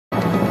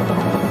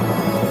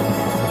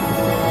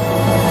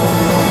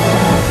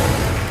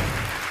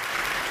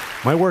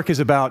My work is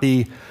about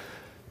the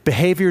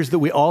behaviors that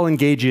we all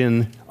engage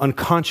in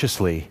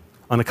unconsciously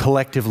on a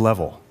collective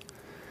level.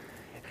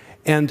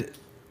 And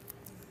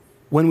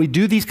when we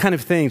do these kind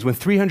of things, when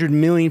 300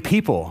 million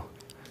people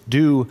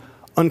do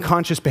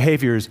unconscious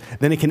behaviors,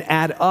 then it can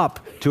add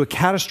up to a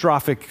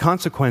catastrophic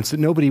consequence that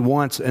nobody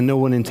wants and no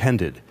one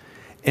intended.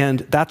 And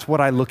that's what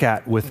I look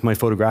at with my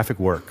photographic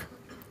work.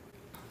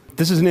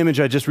 This is an image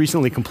I just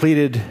recently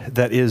completed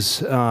that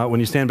is, when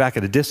you stand back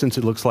at a distance,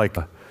 it looks like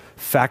a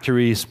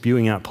factory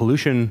spewing out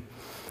pollution.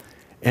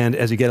 And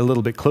as you get a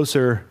little bit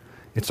closer,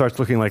 it starts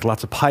looking like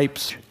lots of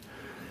pipes.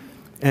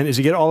 And as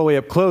you get all the way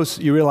up close,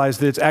 you realize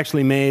that it's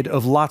actually made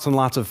of lots and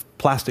lots of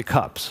plastic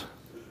cups.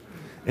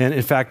 And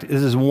in fact,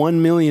 this is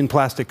 1 million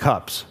plastic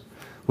cups,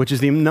 which is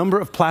the number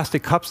of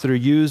plastic cups that are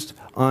used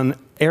on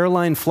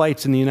airline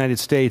flights in the United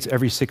States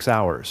every 6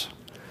 hours.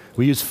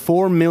 We use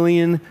 4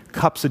 million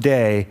cups a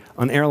day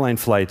on airline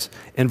flights,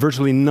 and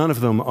virtually none of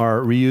them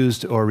are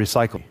reused or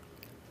recycled.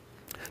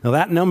 Now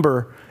that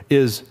number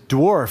is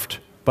dwarfed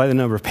by the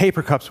number of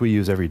paper cups we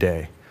use every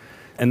day.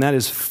 And that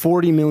is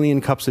 40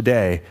 million cups a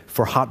day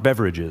for hot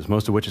beverages,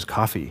 most of which is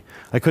coffee.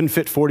 I couldn't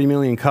fit 40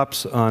 million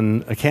cups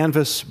on a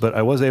canvas, but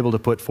I was able to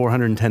put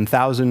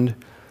 410,000.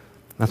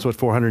 That's what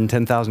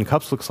 410,000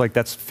 cups looks like.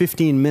 That's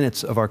 15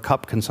 minutes of our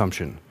cup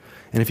consumption.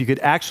 And if you could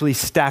actually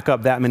stack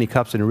up that many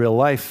cups in real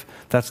life,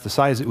 that's the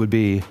size it would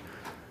be.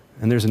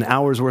 And there's an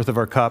hour's worth of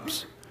our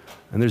cups.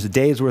 And there's a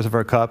day's worth of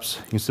our cups.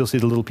 You can still see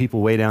the little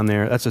people way down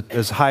there. That's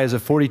as high as a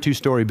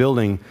 42-story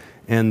building.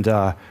 And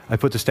I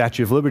put the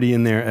Statue of Liberty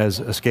in there as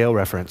a scale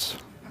reference.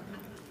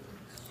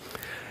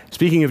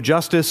 Speaking of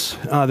justice,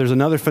 there's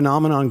another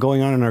phenomenon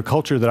going on in our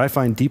culture that I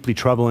find deeply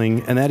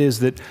troubling, and that is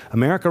that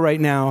America right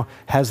now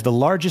has the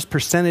largest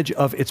percentage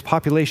of its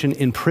population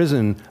in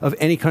prison of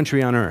any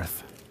country on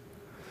earth.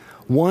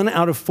 1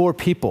 out of 4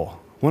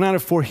 people, 1 out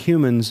of 4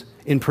 humans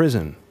in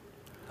prison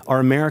are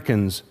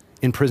Americans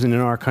in prison in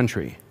our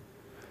country.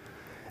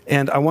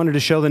 And I wanted to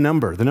show the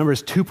number. The number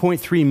is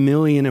 2.3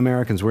 million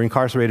Americans were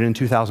incarcerated in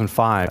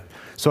 2005.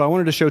 So I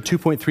wanted to show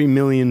 2.3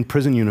 million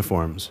prison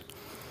uniforms.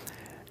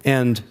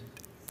 And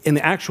in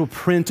the actual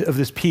print of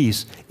this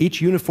piece, each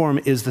uniform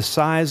is the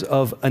size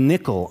of a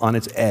nickel on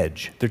its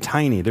edge. They're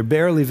tiny. They're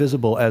barely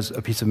visible as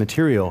a piece of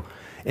material.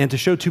 And to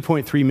show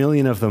 2.3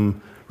 million of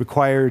them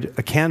required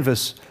a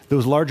canvas that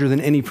was larger than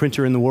any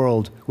printer in the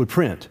world would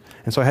print.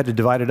 And so I had to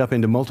divide it up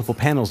into multiple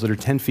panels that are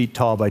 10 feet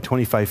tall by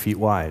 25 feet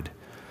wide.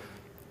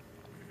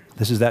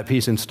 This is that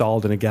piece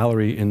installed in a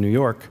gallery in New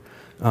York.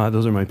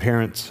 Those are my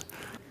parents.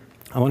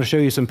 I want to show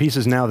you some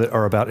pieces now that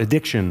are about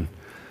addiction.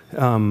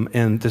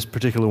 And this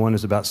particular one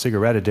is about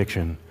cigarette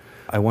addiction.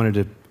 I wanted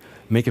to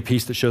make a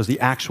piece that shows the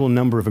actual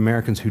number of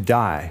Americans who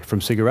die from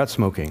cigarette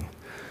smoking.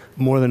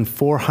 More than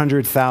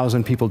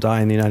 400,000 people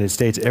die in the United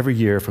States every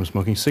year from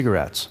smoking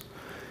cigarettes.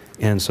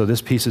 And so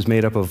this piece is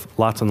made up of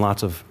lots and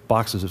lots of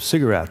boxes of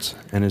cigarettes.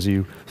 And as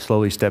you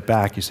slowly step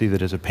back, you see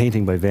that it's a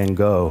painting by Van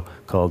Gogh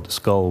called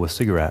Skull with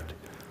Cigarette.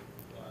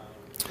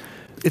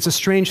 It's a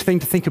strange thing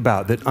to think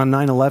about that on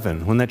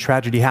 9/11, when that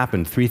tragedy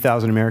happened,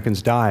 3,000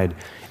 Americans died.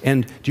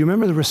 And do you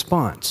remember the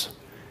response?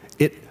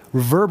 It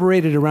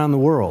reverberated around the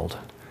world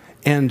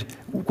and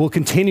will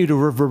continue to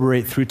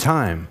reverberate through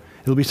time.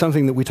 It'll be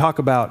something that we talk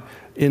about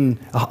in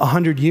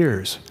 100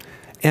 years.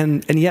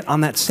 And yet on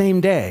that same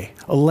day,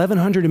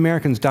 1,100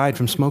 Americans died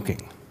from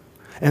smoking.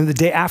 And the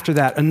day after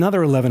that,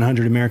 another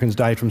 1,100 Americans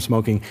died from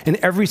smoking. And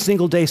every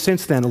single day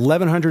since then,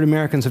 1,100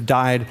 Americans have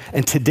died.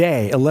 And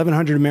today,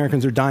 1,100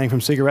 Americans are dying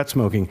from cigarette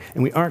smoking.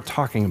 And we aren't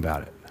talking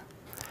about it.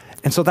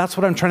 And so that's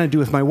what I'm trying to do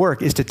with my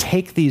work, is to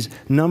take these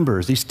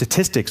numbers, these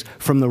statistics,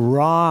 from the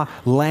raw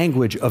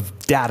language of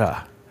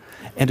data,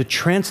 and to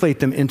translate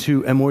them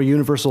into a more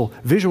universal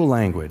visual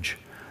language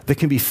that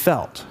can be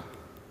felt.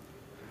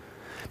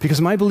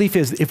 Because my belief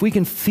is, if we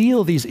can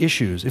feel these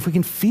issues, if we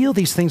can feel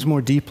these things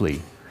more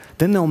deeply,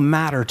 then they'll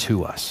matter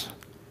to us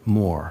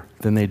more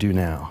than they do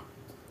now.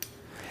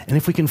 And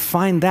if we can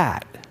find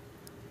that,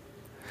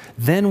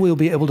 then we'll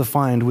be able to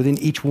find within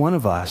each one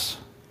of us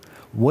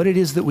what it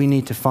is that we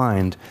need to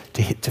find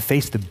to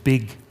face the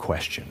big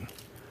question,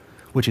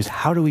 which is,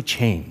 how do we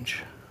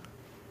change?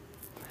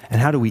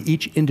 And how do we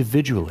each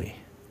individually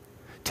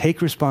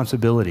take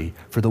responsibility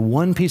for the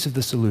one piece of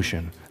the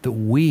solution that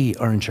we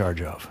are in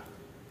charge of?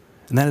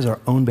 And that is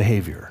our own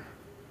behavior.